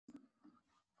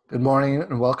Good morning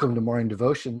and welcome to Morning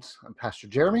Devotions. I'm Pastor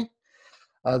Jeremy.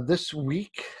 This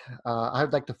week,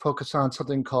 I'd like to focus on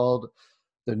something called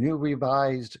the New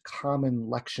Revised Common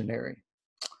Lectionary.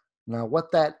 Now,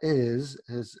 what that is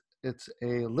it's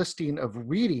a listing of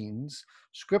readings,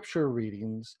 scripture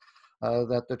readings,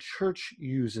 that the church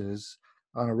uses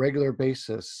on a regular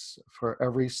basis for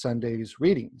every Sunday's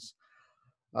readings.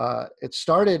 It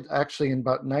started actually in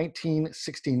about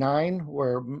 1969,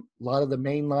 where a lot of the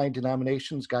mainline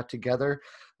denominations got together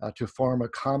to form a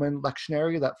common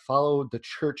lectionary that followed the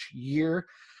church year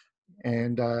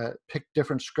and picked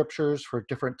different scriptures for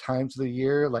different times of the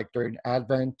year. Like during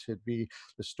Advent, it'd be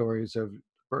the stories of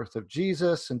birth of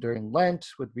Jesus, and during Lent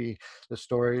would be the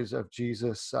stories of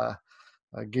Jesus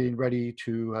getting ready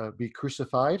to be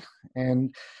crucified.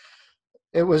 And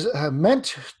it was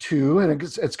meant to, and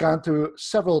it's gone through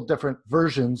several different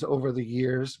versions over the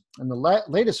years. And the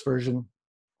latest version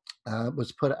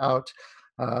was put out,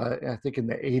 I think, in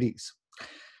the 80s.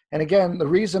 And again, the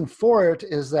reason for it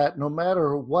is that no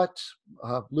matter what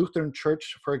Lutheran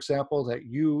church, for example, that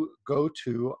you go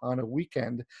to on a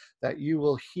weekend, that you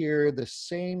will hear the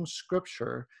same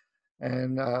scripture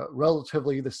and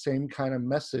relatively the same kind of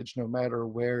message no matter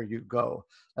where you go.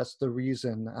 That's the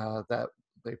reason that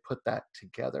they put that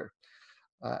together.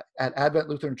 At Advent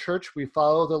Lutheran Church, we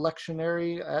follow the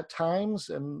lectionary at times,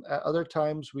 and at other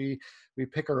times we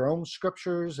pick our own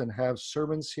scriptures and have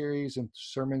sermon series and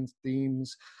sermon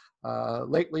themes.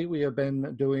 Lately, we have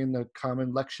been doing the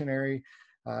common lectionary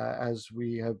as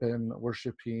we have been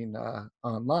worshiping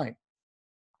online.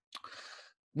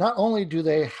 Not only do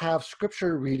they have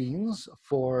scripture readings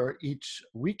for each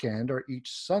weekend or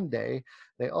each Sunday,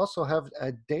 they also have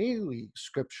a daily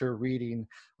scripture reading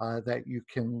that you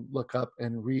can look up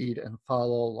and read and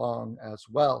follow along as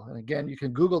well. And again, you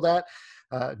can Google that,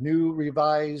 New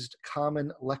Revised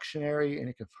Common Lectionary, and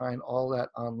you can find all that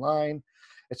online.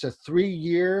 It's a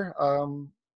 3-year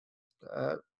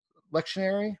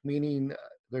lectionary, meaning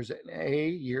there's an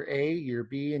year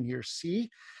B, and year C.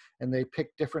 And they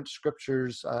pick different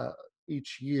scriptures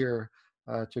each year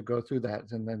to go through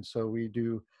that. And then so we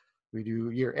do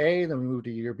year A, then we move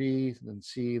to year B, then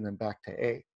C, and then back to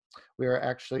A. We are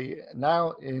actually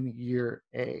now in year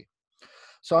A.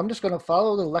 So I'm just going to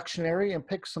follow the lectionary and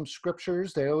pick some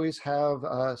scriptures. They always have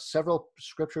several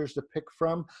scriptures to pick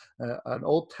from, an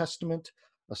Old Testament,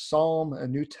 a Psalm, a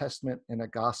New Testament, and a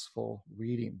Gospel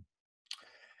reading.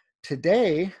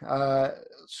 Today,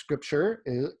 scripture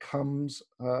comes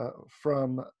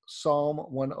from Psalm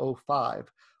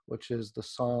 105, which is the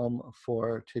psalm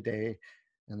for today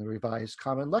in the Revised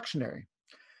Common Lectionary.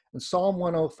 And Psalm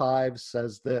 105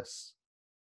 says this.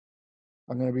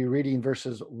 I'm going to be reading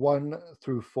verses 1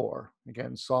 through 4.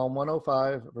 Again, Psalm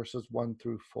 105, verses 1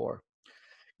 through 4.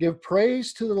 Give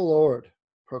praise to the Lord,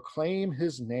 proclaim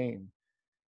his name.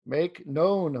 Make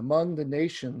known among the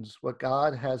nations what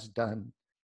God has done.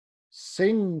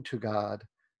 Sing to God,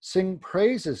 sing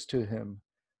praises to him,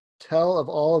 tell of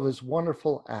all of his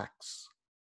wonderful acts.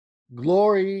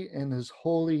 Glory in his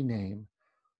holy name.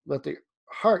 Let the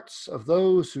hearts of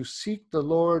those who seek the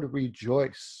Lord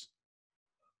rejoice.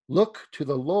 Look to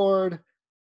the Lord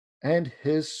and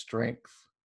his strength.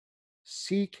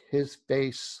 Seek his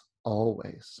face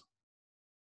always.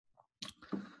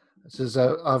 This is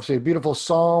obviously a beautiful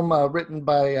psalm written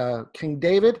by King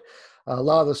David. A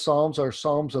lot of the psalms are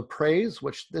psalms of praise,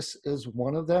 which this is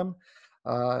one of them.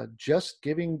 Just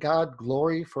giving God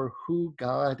glory for who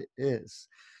God is.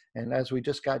 And as we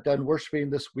just got done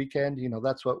worshiping this weekend,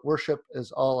 that's what worship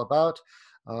is all about.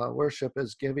 Worship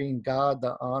is giving God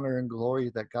the honor and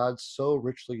glory that God so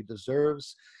richly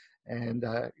deserves. And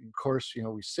of course,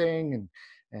 we sing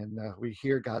and we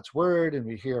hear God's word, and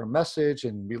we hear a message,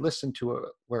 and we listen to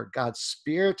where God's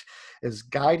Spirit is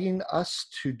guiding us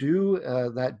to do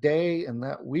that day and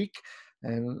that week.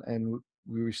 And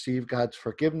we receive God's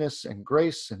forgiveness and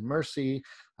grace and mercy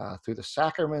through the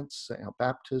sacraments,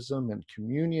 baptism and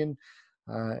communion.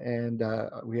 And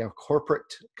we have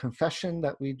corporate confession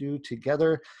that we do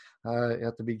together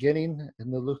at the beginning in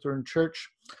the Lutheran Church.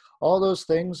 All those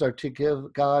things are to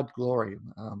give God glory.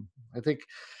 I think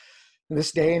in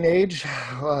this day and age,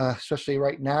 especially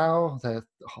right now, that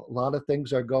a lot of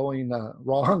things are going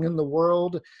wrong in the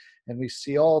world, and we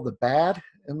see all the bad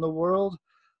in the world.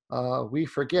 We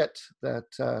forget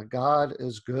that God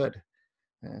is good,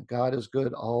 and God is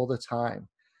good all the time.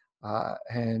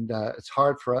 And it's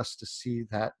hard for us to see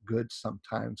that good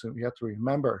sometimes, and we have to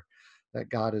remember that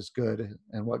God is good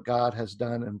and what God has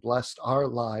done and blessed our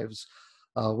lives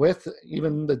with,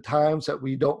 even the times that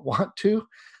we don't want to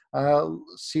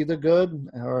see the good,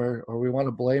 or we want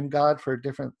to blame God for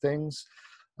different things.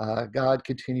 God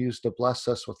continues to bless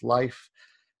us with life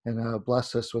and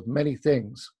bless us with many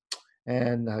things.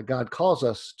 And God calls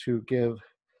us to give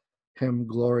him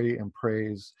glory and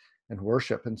praise and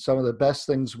worship. And some of the best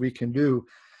things we can do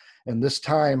in this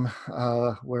time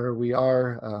where we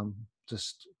are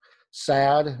just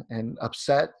sad and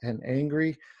upset and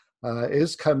angry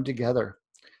is come together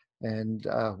and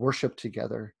worship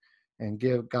together and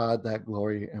give God that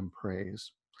glory and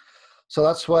praise. So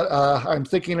that's what I'm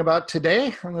thinking about today.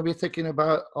 I'm going to be thinking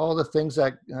about all the things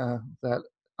that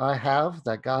I have,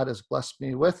 that God has blessed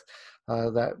me with,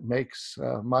 that makes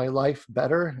my life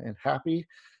better and happy.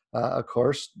 Of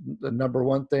course, the number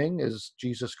one thing is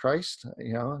Jesus Christ,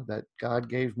 that God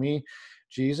gave me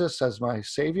Jesus as my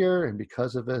Savior, and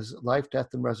because of his life, death,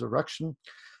 and resurrection,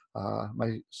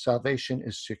 my salvation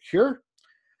is secure.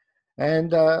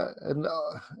 And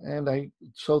I'm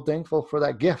so thankful for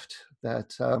that gift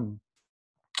that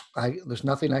there's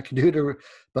nothing I can do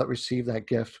but receive that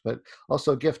gift, but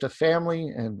also a gift of family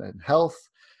and health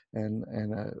and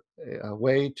a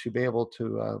way to be able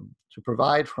to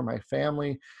provide for my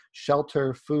family,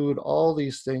 shelter, food, all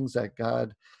these things that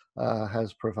God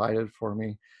has provided for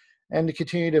me. And to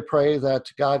continue to pray that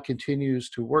God continues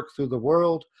to work through the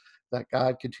world, that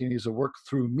God continues to work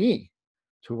through me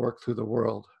to work through the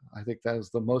world. I think that is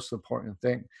the most important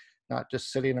thing, not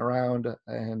just sitting around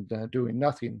and doing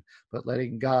nothing, but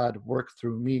letting God work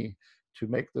through me to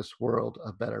make this world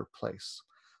a better place.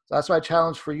 So that's my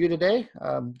challenge for you today.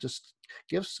 Just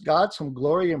give God some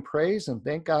glory and praise and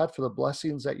thank God for the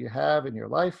blessings that you have in your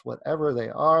life, whatever they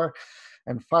are,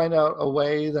 and find out a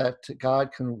way that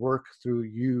God can work through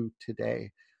you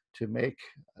today to make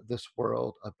this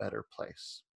world a better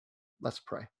place. Let's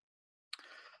pray.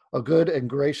 Oh, good and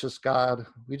gracious God,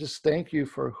 we just thank you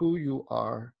for who you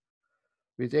are.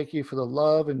 We thank you for the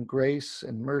love and grace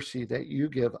and mercy that you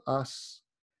give us.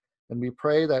 And we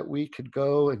pray that we could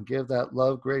go and give that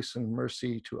love, grace, and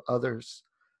mercy to others,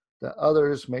 that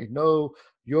others may know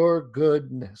your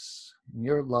goodness and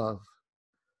your love.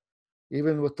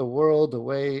 Even with the world the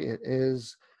way it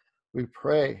is, we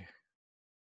pray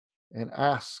and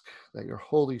ask that your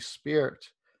Holy Spirit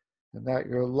and that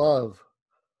your love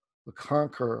will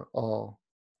conquer all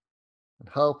and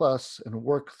help us and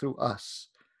work through us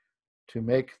to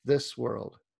make this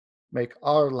world, make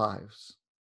our lives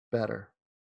better.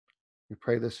 We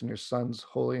pray this in your Son's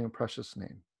holy and precious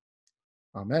name.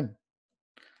 Amen.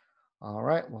 All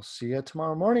right, we'll see you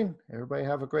tomorrow morning. Everybody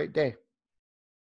have a great day.